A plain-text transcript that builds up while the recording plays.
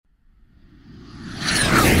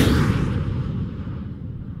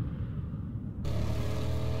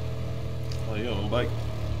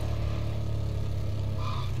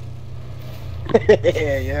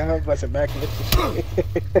Yeah, I'm busting back with the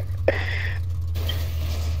shit.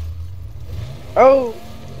 Oh,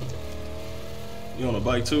 You on a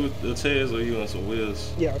bike too with the Tez, or you on some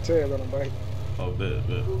wheels? yeah, I'll tell you on the bike. Oh, bet.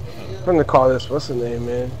 I'm gonna call this. What's the name,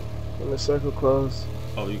 man? When the circle close.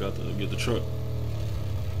 Oh, you got to get the truck.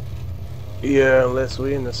 Yeah, unless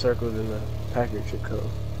we in the circle, then the package should come.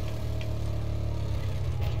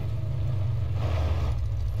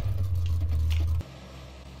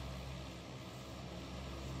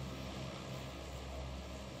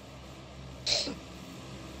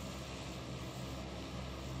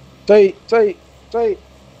 Take.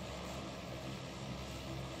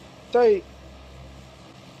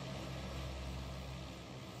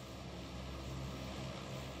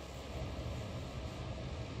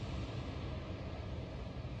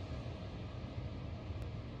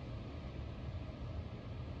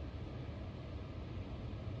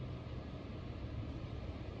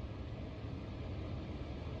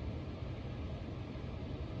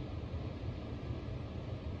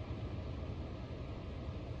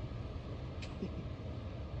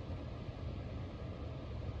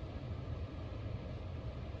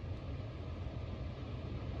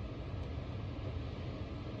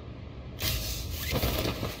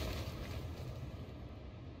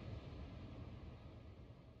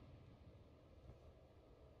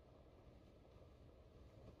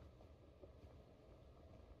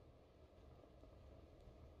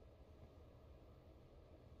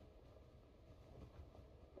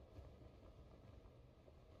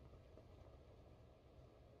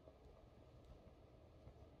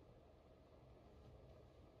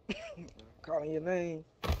 Calling your name.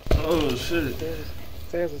 Oh shit.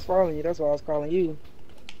 Taz is following you. That's why I was calling you.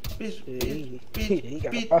 Bitch, Yeah, bitch, bitch, he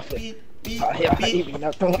got a bitch, buffet. bitch, Oh, yeah, he be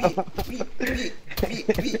nothing.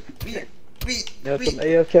 Nothing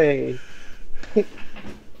AFK.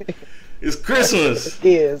 It's Christmas. It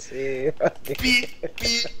is, yeah. Beat,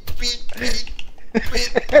 beat, beat, beat,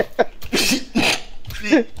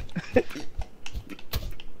 beat,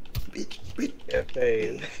 beat.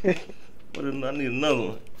 Okay. What if I need another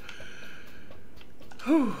one?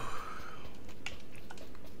 Whew.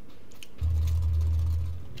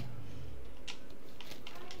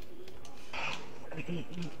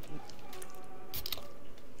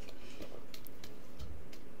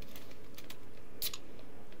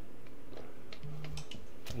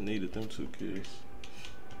 I needed them 2 kills.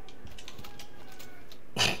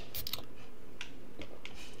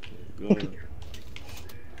 Good.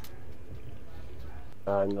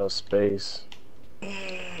 No space.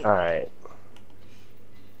 Alright.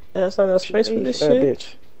 That's not enough space for this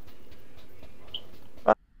shit.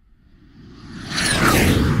 Bitch.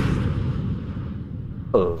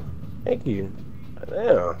 Oh, thank you.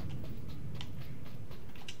 Damn.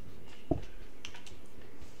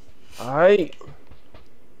 Alright.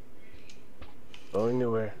 Going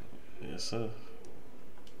nowhere. Yes, sir.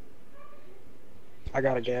 I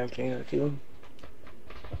got a gas can too.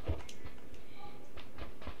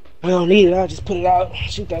 We don't need it. I'll just put it out.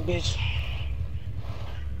 Shoot that bitch.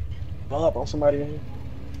 Pull up on somebody in here.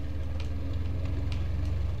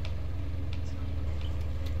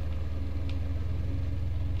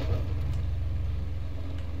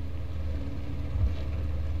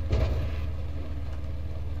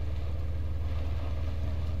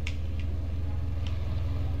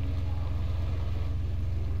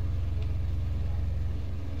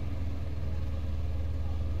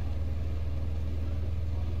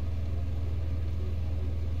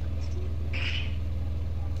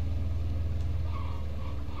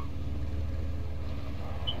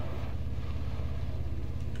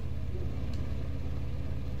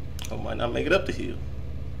 I might not make it up the hill.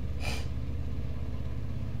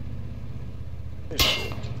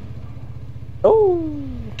 Oh,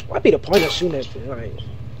 what be the point of shooting that shit? Like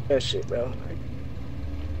that shit, bro.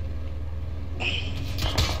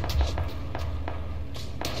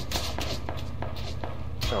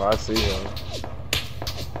 Oh, I see him.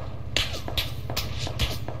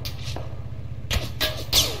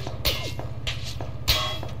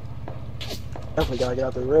 Definitely gotta get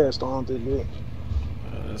out the red storm this bit.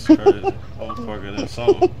 That's crazy. I'm parking in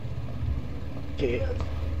something. Yeah.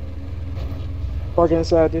 Park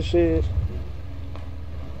inside this shit.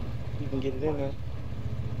 You can get it in there.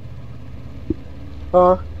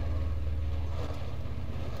 Huh?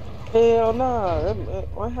 Hell nah.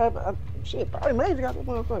 What happened? Shit, probably Major got that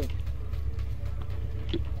motherfucker.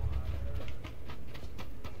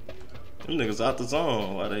 Them niggas out the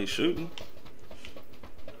zone while they shooting.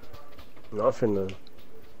 I'm finna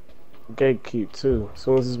gatekeep too. As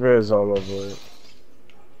soon as this red zone over with.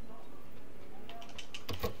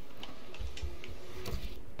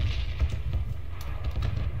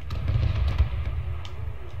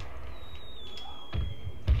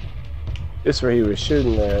 This where he was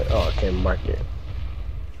shooting at. Oh, I can't mark it.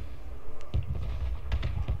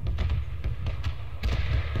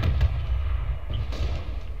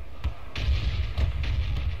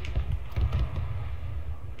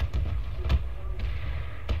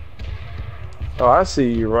 Oh, I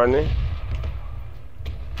see you running.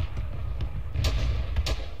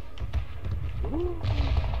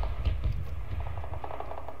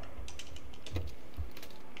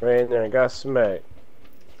 Ran there and got smacked.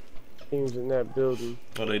 Teams in that building.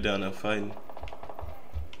 Oh, they down there fighting.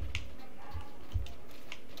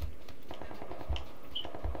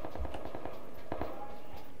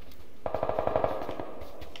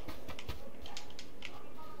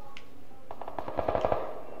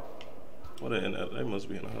 What they in that? They must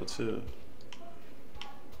be in a hotel.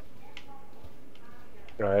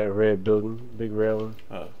 Alright, red building, big railing.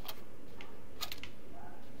 Oh.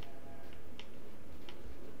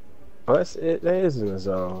 Oh, that's it. That is in the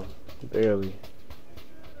zone. Barely.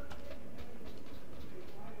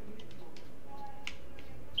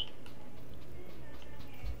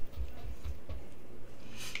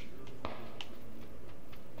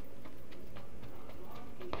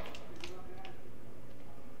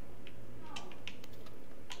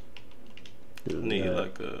 Need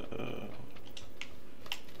like a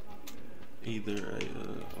either a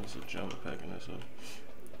what's a jump pack in this one.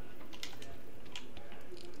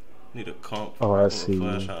 Need a comp. Oh, I or see. A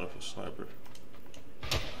flash out of a sniper.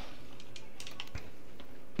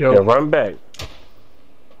 Yo, yeah, run back.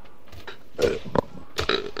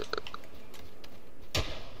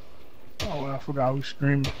 Oh, I forgot who's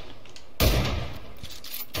screaming.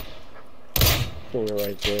 Finger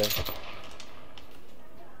right there.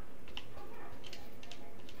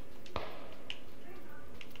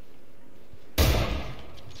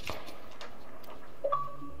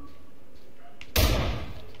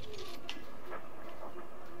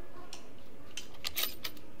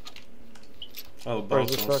 Oh,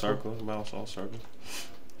 bounce on circle. Bounce on circle.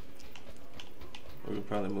 We could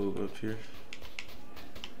probably move up here.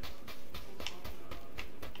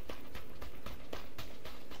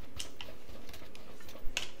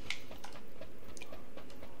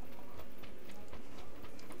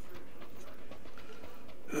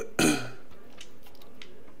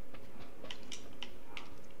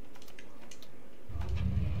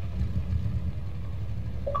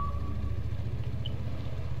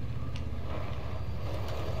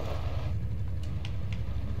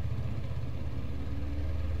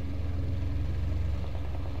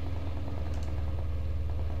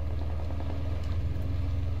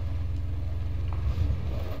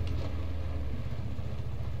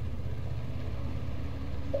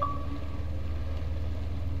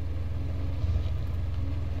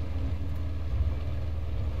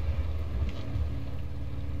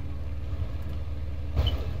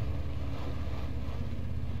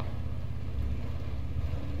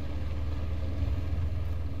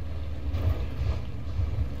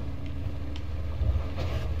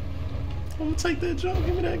 I'm gonna take that jump.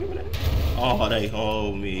 Give me that. Give me that. Oh, they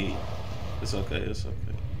hold me. It's okay. It's okay.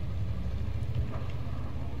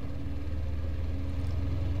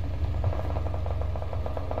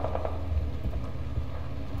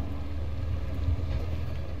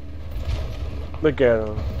 Look at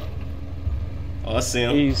him. Oh, I see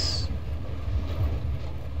him. He's.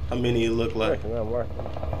 How many it look like? I'm working.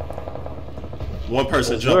 One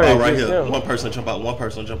person That's jump right, out right just here. him. One person jump out. One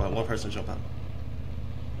person jump out. One person jump out.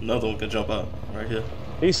 Another one can jump out right here.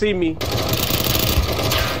 He see me. Get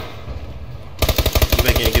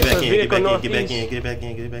back in. Get back in. Get back in. Northeast. Get back in. Get back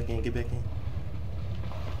in. Get back in. Get back in.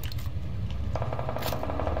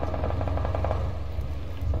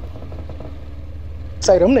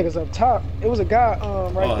 Say them niggas up top. It was a guy right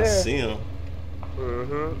Oh, I there. see him.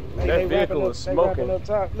 Mm-hmm. They That vehicle wrapping was up, they wrapping smoking. up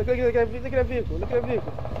top. Look at that vehicle. Look at that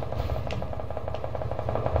vehicle.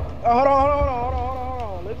 Oh, hold on.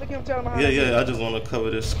 Look at him telling me how. Yeah. I just want to cover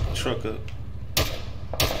this truck up.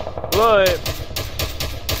 Blood.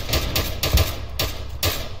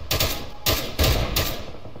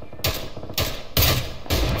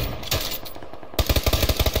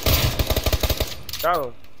 Got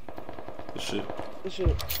him. Good shit. This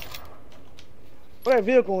shit. Where that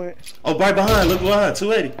vehicle went? Oh, right behind. Look behind.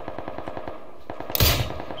 280.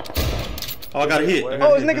 Oh, I got a hit.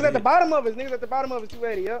 Oh, it's niggas at the bottom of us. Niggas at the bottom of us.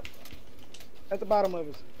 280. Yep. At the bottom of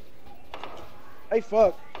us. Hey,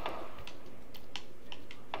 fuck.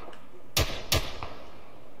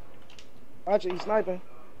 Watch it. He's sniping.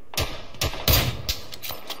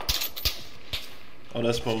 Oh,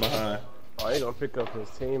 that's from behind. Oh, he gonna pick up his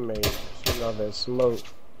teammate. Shooting all that smoke.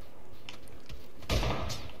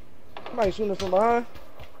 Somebody shooting us from behind.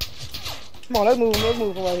 Come on, let's move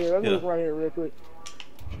from right here. Let's move from right here real quick.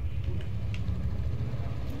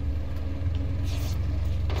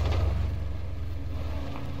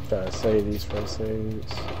 Trying to save these first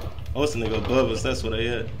saves. Oh, it's a nigga above us. That's what they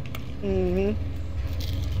at. Mm-hmm.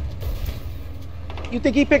 You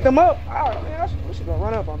think he picked them up? Alright, man, we should go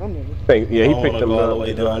run up on them niggas. Yeah, he picked them all up. the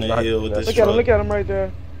way down the hill with this Look truck. at him right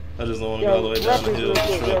there. I just don't want to go all the way down the hill with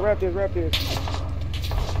this truck. Yeah, wrap this.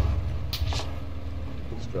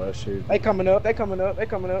 They coming up.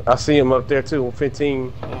 I see him up there too,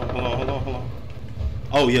 15. Hold on.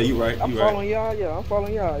 Oh, yeah, you right. I'm following y'all, yeah.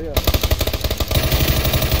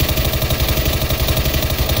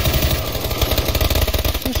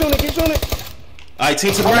 Keep shooting it. Alright,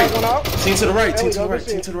 team to the right. Team to the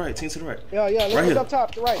right. Yeah, let's right look up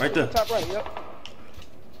top, right. Right there. Top right, yep.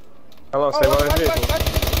 How long? Stay by that vehicle.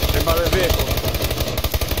 Stay by that vehicle.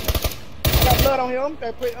 I got blood on him.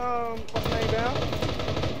 They put, what's his name down?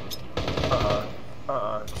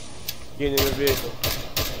 Getting in the vehicle.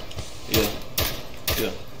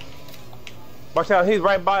 Yeah. Watch out, he's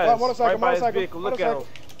right by us. Motorcycle, right by his vehicle. Look at him.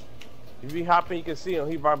 If you hopping, you can see him.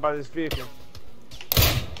 He's right by this vehicle.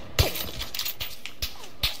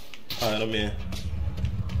 Alright, I'm in.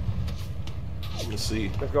 Let's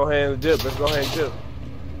see. Let's go ahead and dip. Hold on,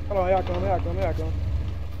 here I come.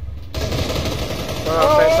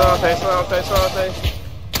 Sorry.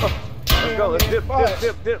 Let's go, let's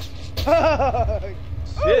dip.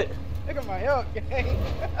 Shit. Look at my help, gang.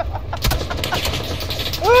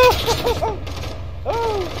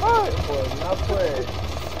 Boy, not playing.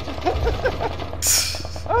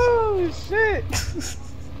 Oh, shit.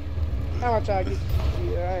 I'm gonna try to get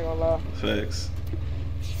you. Yeah, I ain't gonna lie. Facts.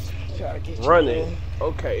 Try to get you. Running.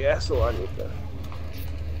 Okay, that's what I need to.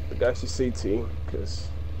 I got you CT, because.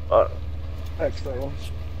 Excellent.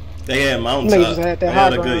 They had mountain Niggas top. just had They that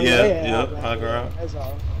had high a good, ground. high ground. That's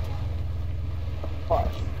all.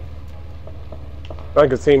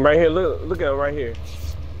 Like a team right here. Look at him right here.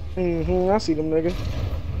 I see them niggas.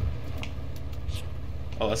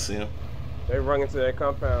 Oh, I see him. They run into that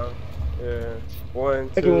compound. Yeah. 1,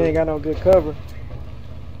 2. Think we ain't got no good cover.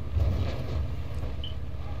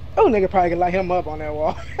 Oh, nigga probably can light him up on that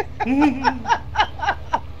wall.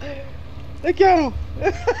 Look at him.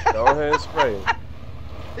 Go ahead and spray him.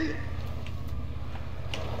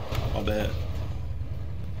 My bad.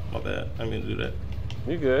 I didn't mean to do that.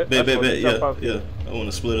 You good? Bet. Yeah. I want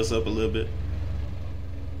to split us up a little bit.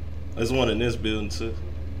 There's one in this building too.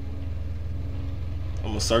 I'm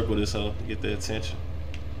gonna circle this hoe, get their attention.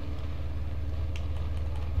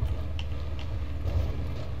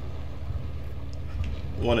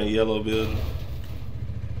 One in yellow building.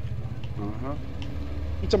 You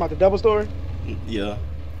talking about the double story? Yeah.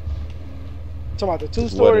 Talking about the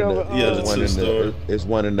two-story over. The two-story. It's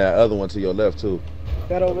one in that other one to your left too.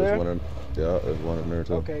 That over there? There's one in there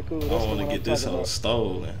too. Okay, cool. I don't want to get this hoe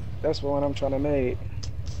stolen. That's the one I'm trying to make.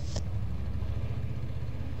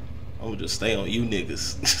 I'm gonna just stay on you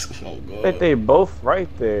niggas. Oh God. I think they both right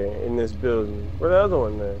there in this building. Where the other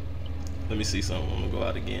one there? Let me see something. I'm gonna go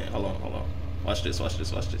out again. Hold on. Watch this. Watch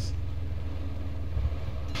this.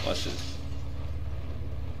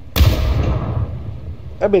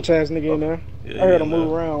 That bitch ass nigga in there. Yeah, I heard him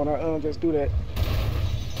move around when I just do that.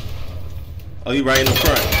 Oh, he right in the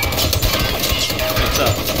front. What's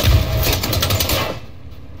up?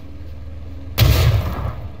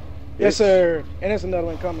 Yes, sir. And there's another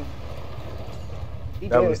one coming.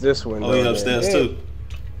 That was this one. Oh, he upstairs too.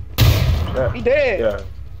 He dead. Yeah.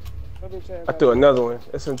 I threw another one.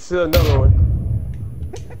 It's still another one.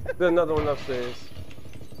 Still another one upstairs.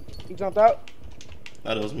 He jumped out?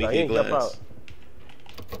 That was Nah, he Mickey ain't jump Glass. out.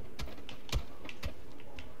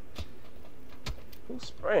 Who's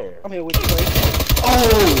spraying? I'm here with you, boy.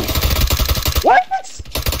 Oh! What?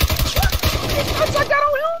 I got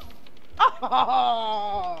on him?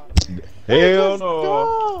 Oh, Hell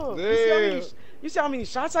no. You see how many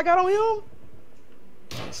shots I got on him?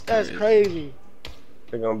 That's crazy.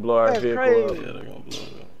 They're gonna blow our That's vehicle crazy. up. Yeah, they're gonna blow it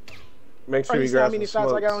up. Make sure You you see how grab many some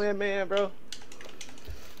shots I smokes. got on that man, bro?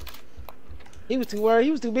 He was too worried.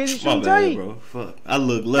 He was too busy My shooting bad, tape. bro. Fuck. I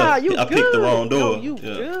look Nah, left. you I picked the wrong door. No, you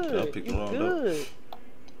good. I picked the wrong door.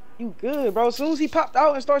 You good, bro. As soon as he popped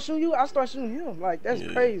out and started shooting you, I started shooting him. Like, that's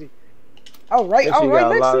Yeah. crazy. I was right Make sure you got a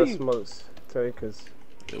next lot to of you. smokes. Tell you, cause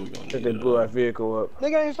Yeah, we gonna if need they it, blew our vehicle up.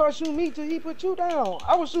 Nigga ain't start shooting me till he put you down.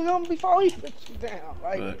 I was shooting him before he put you down.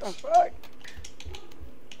 Like, what the fuck?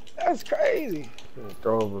 That's crazy.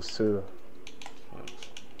 Drove us too.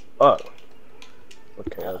 Up.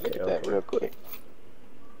 Okay. Look at that real quick.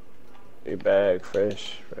 Your bag,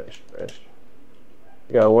 fresh.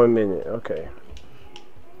 You got 1 minute. Okay.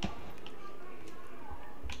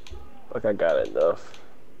 Like I got enough.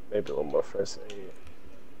 Maybe a little more first aid.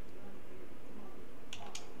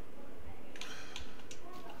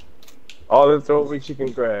 All the throw reach you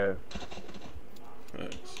can grab.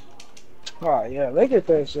 Thanks. Oh yeah, look at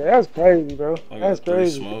that shit. That's crazy, bro. I That's got 3 crazy.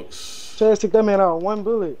 smokes. Chaz took that man out with 1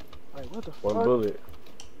 bullet. Like what the fuck? 1 bullet.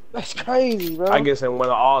 That's crazy, bro. I guess when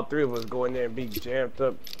all 3 of us go in there and be jammed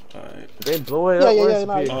up. Alright. They blow it Yeah, up. yeah, Where's yeah. the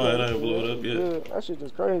Nah, vehicle? Oh, it ain't blew it up yet. Yeah, that shit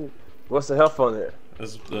just crazy. What's the health on it?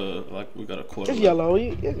 That's like we got a quarter. It's left. yellow.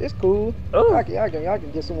 It's cool. Oh. I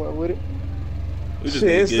can get somewhere with it. We just Shit,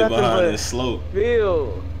 need it's to get nothing behind but this slope.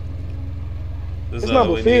 Field. This It's is all not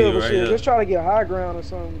we but field, need but right shit. here. Just try to get high ground or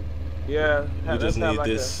something. Yeah. We just need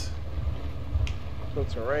like this. some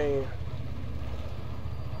terrain.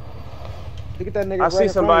 Look at that nigga. I right see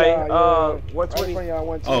in front somebody. of y'all, yeah. 120. Right in front of y'all,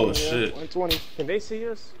 120. Oh, yeah. shit. 120. Can they see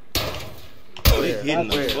us? Oh, they hitting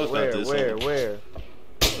the fuck out this. Where?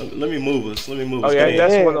 Let me move us. Let me move Oh us. yeah, Get in.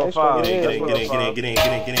 that's Yeah, 105. Get in, that's get in, get in, get in, get in,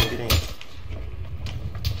 get in, get in, get in.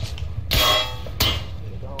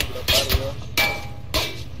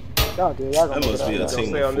 Y'all good. Y'all gonna That must be a get out. team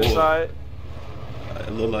Stay of on this 4. side.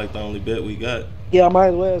 It look like the only bet we got. Yeah, I might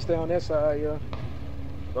as well stay on that side, yeah.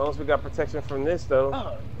 As long as we got protection from this though.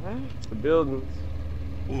 Oh, man. The buildings.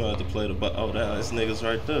 We might have to play the. Oh, that's niggas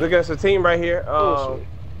right there. Look at the team right here. Bullshit.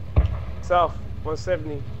 South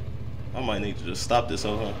 170. I might need to just stop this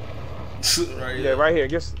over. Right Yeah, here. right here.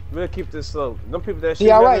 Just we'll keep this slow. Them people that To shoot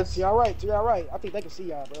y'all at right, us. to y'all right, to y'all right. I think they can see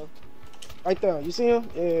y'all, bro. Right there. You see him?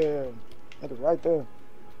 Yeah. That is right there.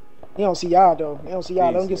 He don't see y'all, though. He don't see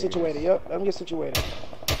y'all. Let him get These niggas. situated. Yep. Let him get situated.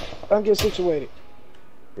 Let him get situated.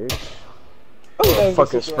 Bitch. Ooh, let him get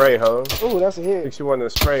Fucking spray, situated. ho. Ooh, that's a hit. Think she wanted to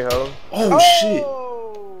spray, ho. Oh, shit.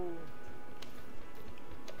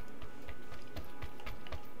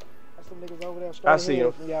 That's some niggas over there. I see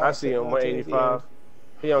him. I see him. 185.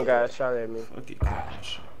 He don't got a shot at me. Fuck it,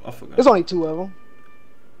 gosh. I forgot. There's only 2 of them.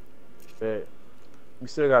 Bet. We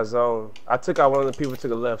still got zone. I took out one of the people to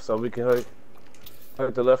the left so we can hurt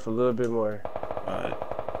the left a little bit more. Alright.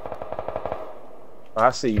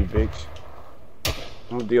 I see you, bitch.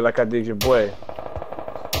 I'm gonna do like I did your boy.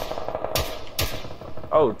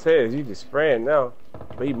 Oh, Tez, you just spraying now.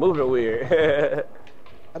 But he moving weird.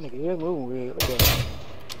 That nigga is moving weird. Look at that.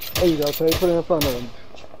 There you go, Tay. Put it in front of him.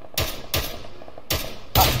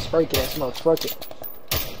 Ah, spray that smoke. Fuck it.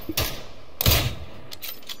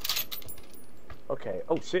 Okay.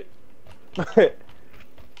 Oh, shit.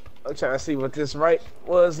 I'm trying to see what this right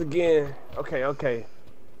was again. Okay, okay.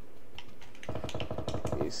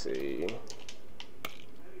 Let me see.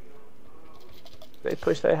 They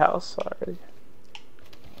pushed their house already.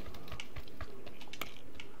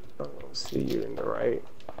 I don't see you in the right.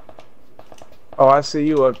 Oh, I see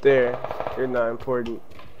you up there. You're not important.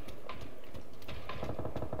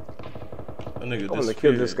 That nigga I'm gonna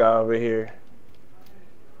kill this guy over here.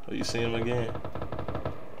 Oh, you see him again?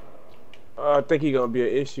 I think he's gonna be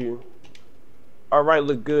an issue. All right,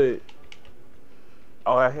 look good.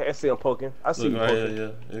 Oh, I see him poking. I see Look him right poking.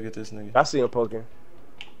 here, yeah. Look at this nigga. I see him poking.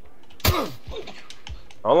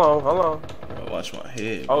 Hold on, hold on. Bro, watch my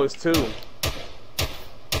head. Oh, it's 2.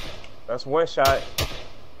 That's 1 shot.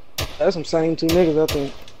 That's some same 2 niggas, I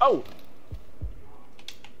think. Oh!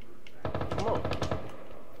 Come on.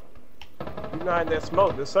 You're not in that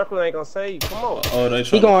smoke. The circle ain't gonna save you. Come on. Oh, they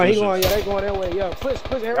He trying going, to push yeah, us. they going that way, yeah. Push,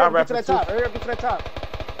 hurry Y'all up, get to rapping that top, hurry up, get to that top.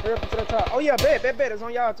 Hurry up, get to that top. Oh yeah, bet, it's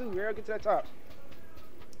on y'all too. Hurry up, get to that top.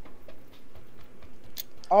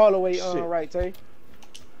 All the way Shit. right, Tay.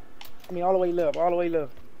 I mean, all the way left, all the way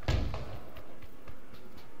left.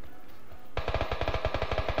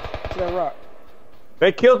 To that rock.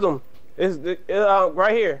 They killed him. It's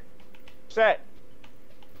right here. Shack.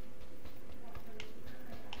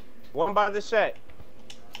 One by the shack.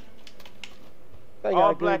 They All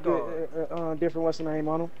got a black good, different what's the name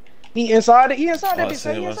on him. He inside that Oh, I bitch,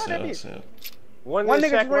 see Tay. him, He I inside see that him, I bitch. see him. One One in the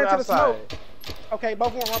nigga shack, just ran one to the outside. smoke. Okay,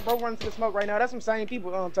 both running to the smoke right now. That's some same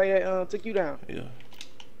people, Tay, that took you down. Yeah.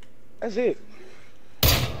 That's it.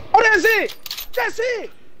 Oh, that's it! That's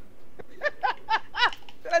it!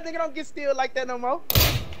 That nigga don't get still like that no more.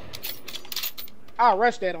 I'll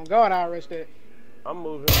rush that on God, I'll rush that. I'm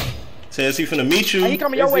moving. Says he finna meet you. Hey, he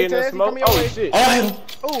coming your Is way, he in the Tez. He smoke? coming your Oh way. shit. Oh,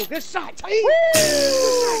 Oh, good shot, Tay.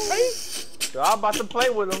 Good shot, Tay. So I'm about to play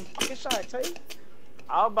with him. Good shot, Tay.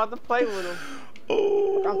 I'm about to play with him.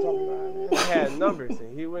 oh. I'm talking about, He man. had numbers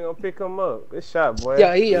and he wasn't gonna pick him up. Good shot, boy.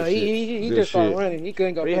 Yeah, Good he shit. just started Good running. He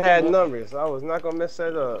couldn't go. We pick had him up. numbers. So I was not gonna mess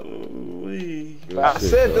that up. Ooh-wee. Good I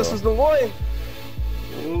shit, said this dog. was the one.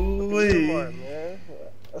 Ooh-wee. Smart, man.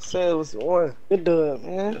 I said it was the one. Good dub,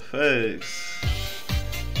 man. Thanks.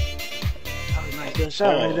 That was a nice good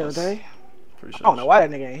shot right there, Pause. Tay. Appreciate I don't know why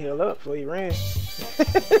that nigga ain't healed up before he ran.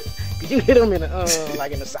 You hit him in the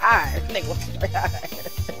like in the side. Nigga was like,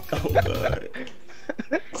 Oh god.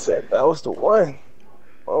 Said that was the one.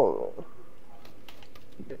 Oh.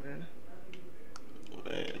 Man,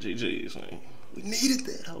 GG's, man. We needed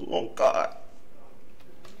that. Oh god.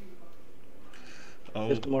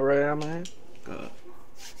 Just more right out, man. God.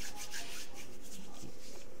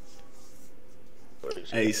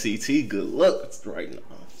 ACT, good luck right now.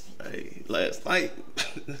 Hey, last night,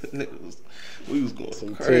 niggas, we was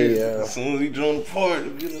going crazy. Yeah. As soon as he joined the party,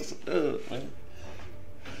 get us a dub, man.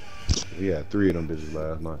 We had 3 of them bitches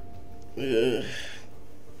last night. Yeah.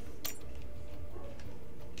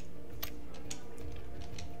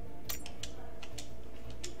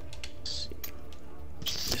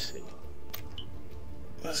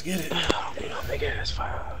 Let's get it. Big ass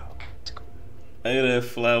fire. Hey, that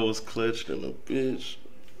fly was clutched in a bitch.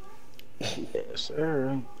 Yes,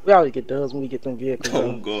 sir. We always get dubs when we get them vehicles.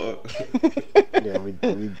 Oh god. Yeah, we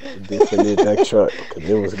did finish that truck because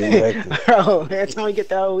it was getting hectic. Bro, every time we get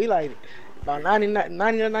that old, we like it. About 90 to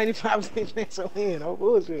 95% chance of win. No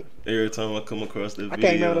bullshit. Every time I come across that I video.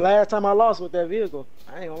 can't remember the last time I lost with that vehicle.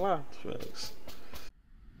 I ain't gonna lie. Facts.